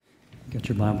Get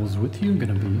your Bibles with you.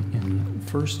 Going to be in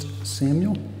 1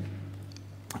 Samuel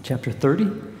chapter 30.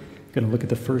 Going to look at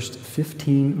the first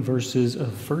 15 verses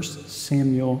of 1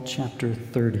 Samuel chapter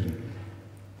 30.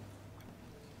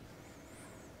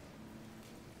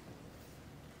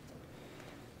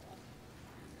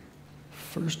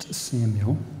 First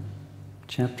Samuel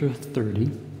chapter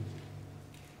 30.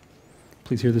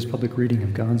 Please hear this public reading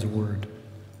of God's Word.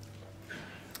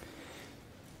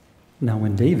 Now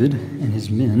when David and his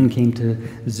men came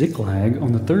to Ziklag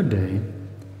on the third day,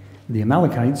 the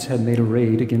Amalekites had made a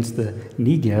raid against the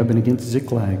Negeb and against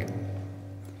Ziklag.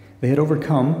 They had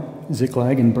overcome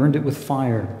Ziklag and burned it with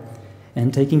fire,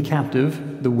 and taking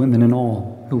captive the women and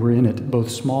all who were in it,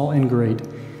 both small and great,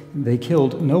 they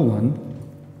killed no one,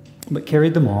 but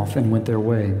carried them off and went their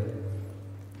way.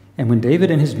 And when David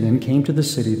and his men came to the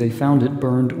city, they found it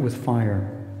burned with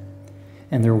fire,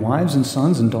 and their wives and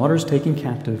sons and daughters taken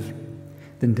captive.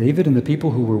 Then David and the people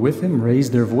who were with him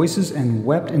raised their voices and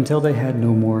wept until they had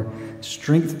no more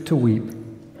strength to weep.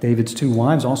 David's two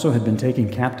wives also had been taken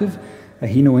captive,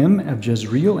 Ahinoam of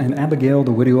Jezreel and Abigail,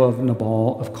 the widow of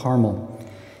Nabal of Carmel.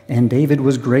 And David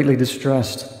was greatly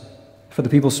distressed, for the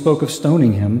people spoke of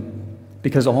stoning him,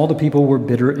 because all the people were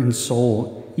bitter in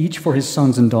soul, each for his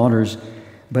sons and daughters.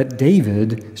 But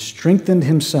David strengthened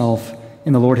himself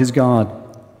in the Lord his God.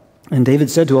 And David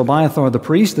said to Abiathar the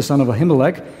priest, the son of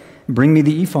Ahimelech, "Bring me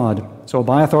the ephod." So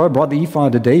Abiathar brought the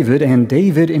ephod to David, and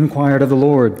David inquired of the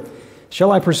Lord,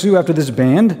 "Shall I pursue after this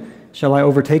band? Shall I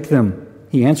overtake them?"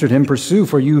 He answered him, "Pursue,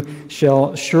 for you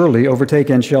shall surely overtake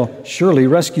and shall surely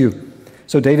rescue."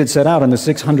 So David set out and the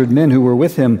 600 men who were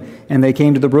with him, and they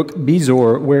came to the brook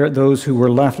Bezor, where those who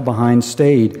were left behind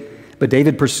stayed. But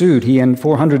David pursued, he and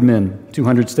 400 men,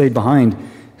 200 stayed behind,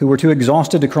 who were too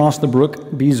exhausted to cross the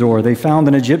brook Bezor. They found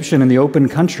an Egyptian in the open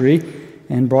country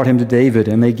and brought him to David,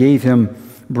 and they gave him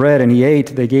bread, and he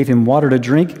ate. They gave him water to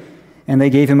drink, and they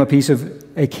gave him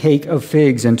a cake of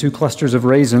figs and 2 clusters of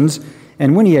raisins.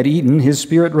 And when he had eaten, his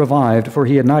spirit revived, for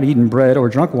he had not eaten bread or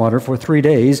drunk water for 3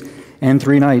 days and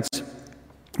 3 nights.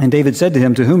 And David said to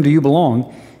him, "To whom do you belong,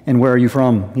 and where are you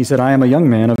from?" He said, "I am a young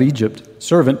man of Egypt,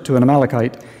 servant to an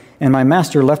Amalekite, and my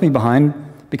master left me behind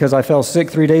because I fell sick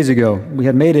 3 days ago. We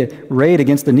had made a raid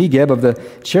against the Negeb of the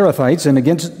Cherethites and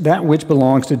against that which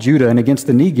belongs to Judah and against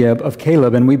the Negeb of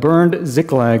Caleb, and we burned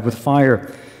Ziklag with fire."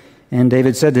 And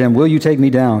David said to him, "Will you take me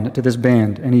down to this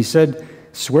band?" And he said,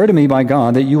 "Swear to me by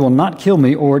God that you will not kill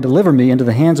me or deliver me into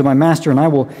the hands of my master, and I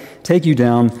will take you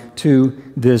down to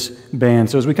this band."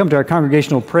 So as we come to our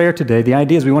congregational prayer today, the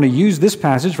idea is we want to use this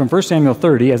passage from 1 Samuel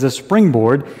 30 as a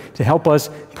springboard to help us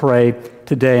pray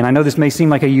today. And I know this may seem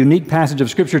like a unique passage of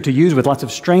Scripture to use with lots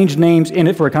of strange names in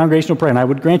it for a congregational prayer, and I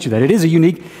would grant you that. It is a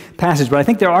unique passage, but I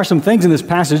think there are some things in this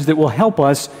passage that will help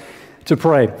us to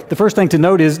pray. The first thing to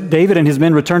note is David and his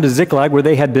men returned to Ziklag, where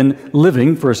they had been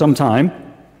living for some time,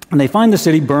 and they find the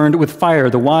city burned with fire.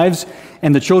 The wives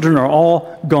and the children are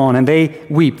all gone, and they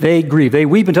weep, they grieve. They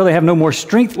weep until they have no more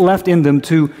strength left in them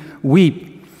to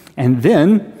weep. And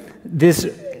then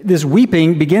this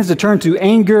weeping begins to turn to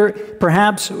anger,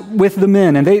 perhaps with the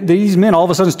men. And these men all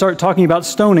of a sudden start talking about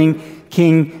stoning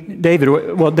King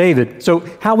David. Well, David. So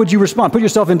how would you respond? Put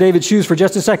yourself in David's shoes for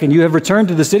just a second. You have returned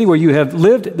to the city where you have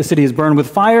lived. The city is burned with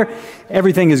fire.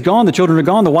 Everything is gone. The children are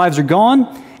gone. The wives are gone.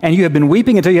 And you have been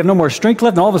weeping until you have no more strength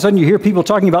left. And all of a sudden you hear people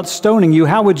talking about stoning you.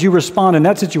 How would you respond in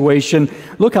that situation?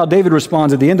 Look how David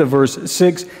responds at the end of verse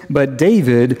 6. But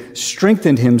David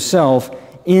strengthened himself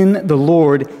in the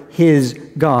Lord his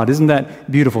God. Isn't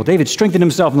that beautiful? David strengthened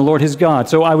himself in the Lord his God.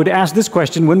 So I would ask this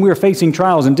question: when we are facing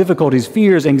trials and difficulties,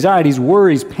 fears, anxieties,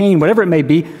 worries, pain, whatever it may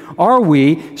be, are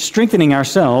we strengthening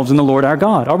ourselves in the Lord our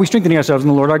God? Are we strengthening ourselves in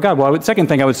the Lord our God? Well, second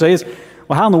thing I would say is,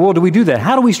 well, how in the world do we do that?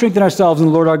 How do we strengthen ourselves in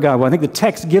the Lord our God? Well, I think the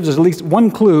text gives us at least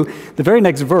one clue. The very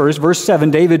next verse, verse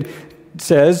 7, David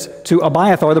says to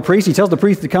Abiathar the priest, he tells the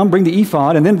priest to come bring the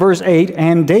ephod, and then verse 8,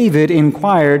 and David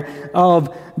inquired of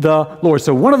the Lord.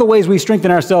 So one of the ways we strengthen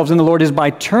ourselves in the Lord is by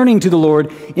turning to the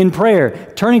Lord in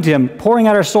prayer, turning to Him, pouring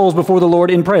out our souls before the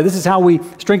Lord in prayer. This is how we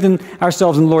strengthen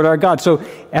ourselves in the Lord our God. So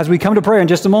as we come to prayer in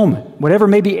just a moment, whatever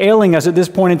may be ailing us at this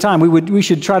point in time, we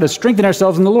should try to strengthen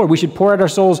ourselves in the Lord. We should pour out our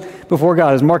souls before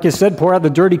God. As Marcus said, pour out the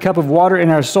dirty cup of water in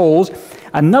our souls.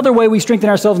 Another way we strengthen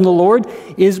ourselves in the Lord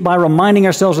is by reminding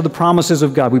ourselves of the promises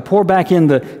of God. We pour back in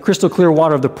the crystal clear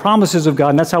water of the promises of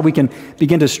God, and that's how we can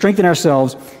begin to strengthen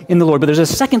ourselves in the Lord. But there's a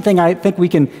second thing I think we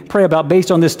can pray about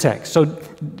based on this text. So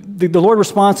the Lord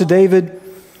responds to David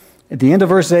at the end of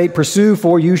verse 8, "Pursue,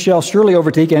 for you shall surely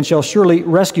overtake and shall surely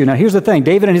rescue." Now here's the thing.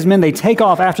 David and his men, they take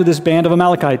off after this band of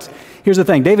Amalekites. Here's the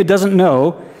thing. David doesn't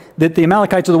know that the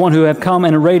Amalekites are the one who have come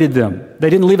and raided them. They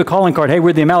didn't leave a calling card, hey,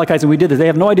 we're the Amalekites and we did this. They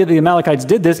have no idea that the Amalekites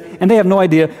did this, and they have no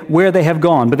idea where they have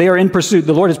gone. But they are in pursuit.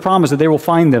 The Lord has promised that they will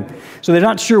find them. So they're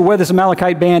not sure where this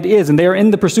Amalekite band is, and they are in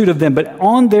the pursuit of them. But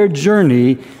on their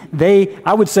journey, they,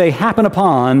 I would say, happen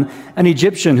upon an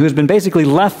Egyptian who has been basically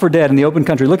left for dead in the open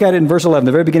country. Look at it in verse 11,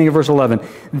 the very beginning of verse 11.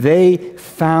 They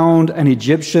found an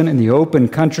Egyptian in the open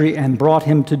country and brought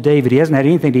him to David. He hasn't had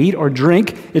anything to eat or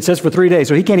drink, it says, for 3 days.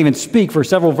 So he can't even speak for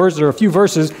several verses or a few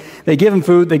verses. They give him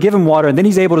food, they give him water, and then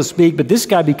he's able to speak. But this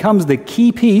guy becomes the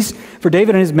key piece for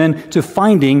David and his men to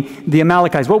finding the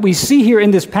Amalekites. What we see here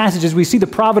in this passage is we see the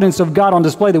providence of God on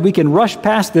display, that we can rush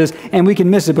past this and we can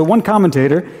miss it. But one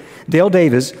commentator, Dale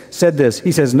Davis, said this.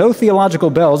 He says, no theological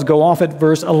bells go off at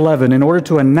verse 11 in order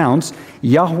to announce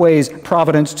Yahweh's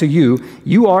providence to you.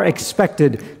 You are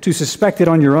expected to suspect it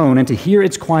on your own and to hear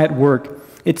its quiet work.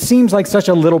 It seems like such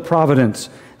a little providence,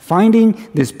 finding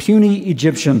this puny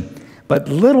Egyptian. But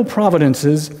little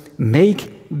providences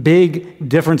make big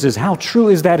differences. How true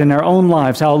is that in our own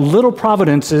lives? How little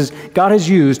providences God has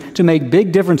used to make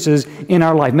big differences in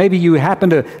our life. Maybe you happen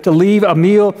to leave a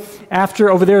meal after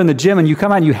over there in the gym, and you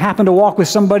come out and you happen to walk with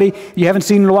somebody you haven't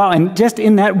seen in a while, and just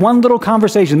in that one little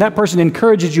conversation, that person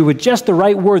encourages you with just the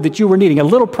right word that you were needing, a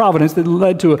little providence that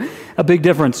led to a big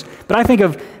difference. But I think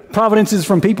of providences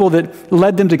from people that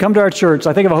led them to come to our church.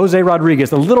 I think of Jose Rodriguez,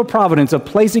 the little providence of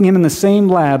placing him in the same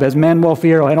lab as Manuel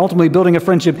Fierro and ultimately building a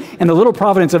friendship, and the little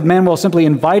providence of Manuel simply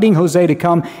inviting Jose to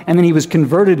come, and then he was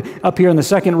converted up here in the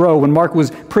second row when Mark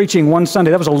was preaching one Sunday.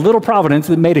 That was a little providence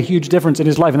that made a huge difference in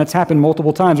his life, and that's happened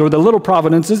multiple times. Or the little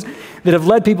providences that have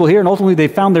led people here, and ultimately they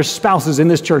found their spouses in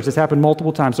this church. That's happened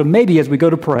multiple times. So maybe as we go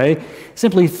to pray,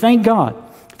 simply thank God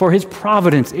for his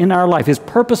providence in our life, his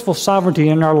purposeful sovereignty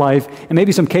in our life, and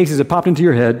maybe some cases that popped into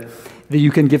your head that you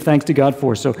can give thanks to God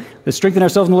for. So let's strengthen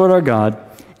ourselves in the Lord our God,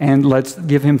 and let's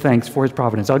give him thanks for his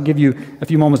providence. I'll give you a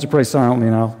few moments to pray silently,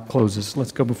 and I'll close this.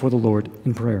 Let's go before the Lord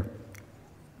in prayer.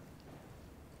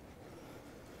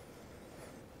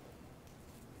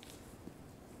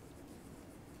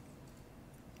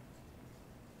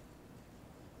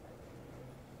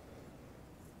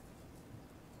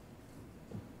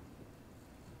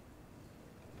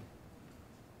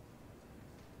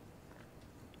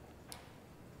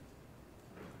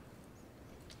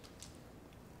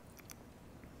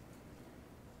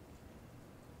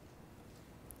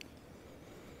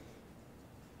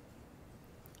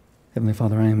 Heavenly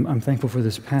Father, I'm thankful for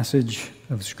this passage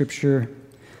of Scripture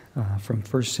from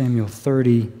 1 Samuel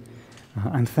 30.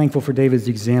 I'm thankful for David's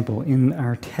example in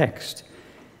our text.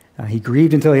 He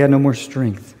grieved until he had no more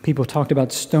strength. People talked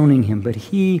about stoning him, but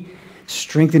he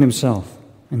strengthened himself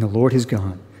in the Lord his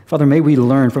God. Father, may we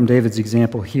learn from David's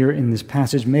example here in this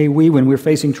passage. May we, when we're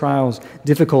facing trials,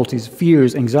 difficulties,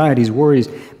 fears, anxieties, worries,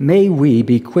 may we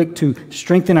be quick to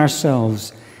strengthen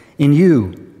ourselves in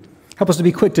you. Help us to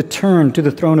be quick to turn to the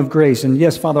throne of grace. And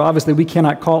yes, Father, obviously we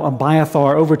cannot call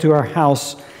Abiathar over to our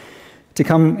house to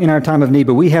come in our time of need,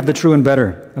 but we have the true and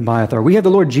better Abiathar. We have the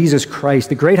Lord Jesus Christ,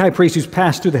 the great high priest who's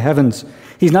passed through the heavens.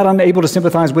 He's not unable to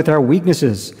sympathize with our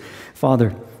weaknesses,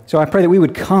 Father. So I pray that we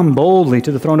would come boldly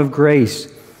to the throne of grace.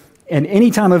 And any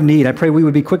time of need, I pray we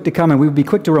would be quick to come, and we would be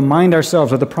quick to remind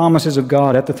ourselves of the promises of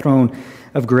God at the throne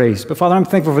of grace. But Father, I'm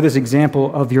thankful for this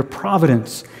example of your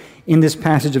providence in this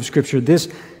passage of Scripture.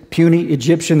 This puny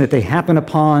Egyptian that they happen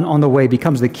upon on the way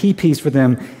becomes the key piece for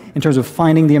them in terms of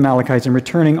finding the Amalekites and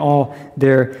returning all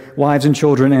their wives and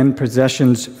children and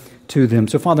possessions to them.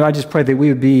 So, Father, I just pray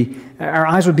that our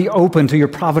eyes would be open to your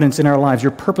providence in our lives,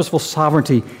 your purposeful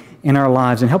sovereignty in our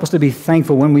lives, and help us to be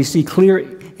thankful when we see clear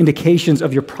indications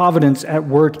of your providence at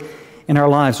work in our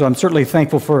lives. So I'm certainly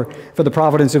thankful for the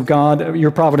providence of God,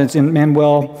 your providence in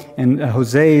Manuel and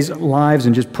Jose's lives,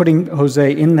 and just putting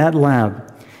Jose in that lab.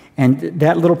 And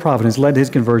that little providence led to his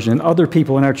conversion. And other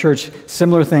people in our church,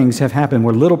 similar things have happened,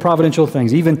 were little providential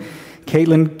things. Even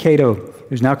Caitlin Cato,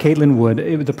 who's now Caitlin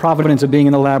Wood, the providence of being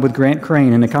in the lab with Grant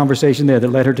Crane and a conversation there that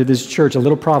led her to this church, a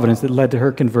little providence that led to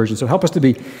her conversion. So help us to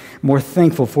be more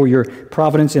thankful for your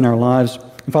providence in our lives.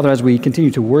 And Father, as we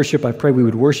continue to worship, I pray we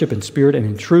would worship in spirit and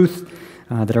in truth,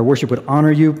 that our worship would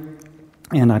honor you.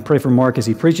 And I pray for Mark as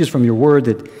he preaches from your word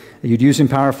that you'd use him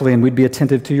powerfully and we'd be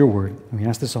attentive to your word. And we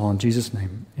ask this all in Jesus'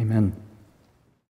 name. Amen.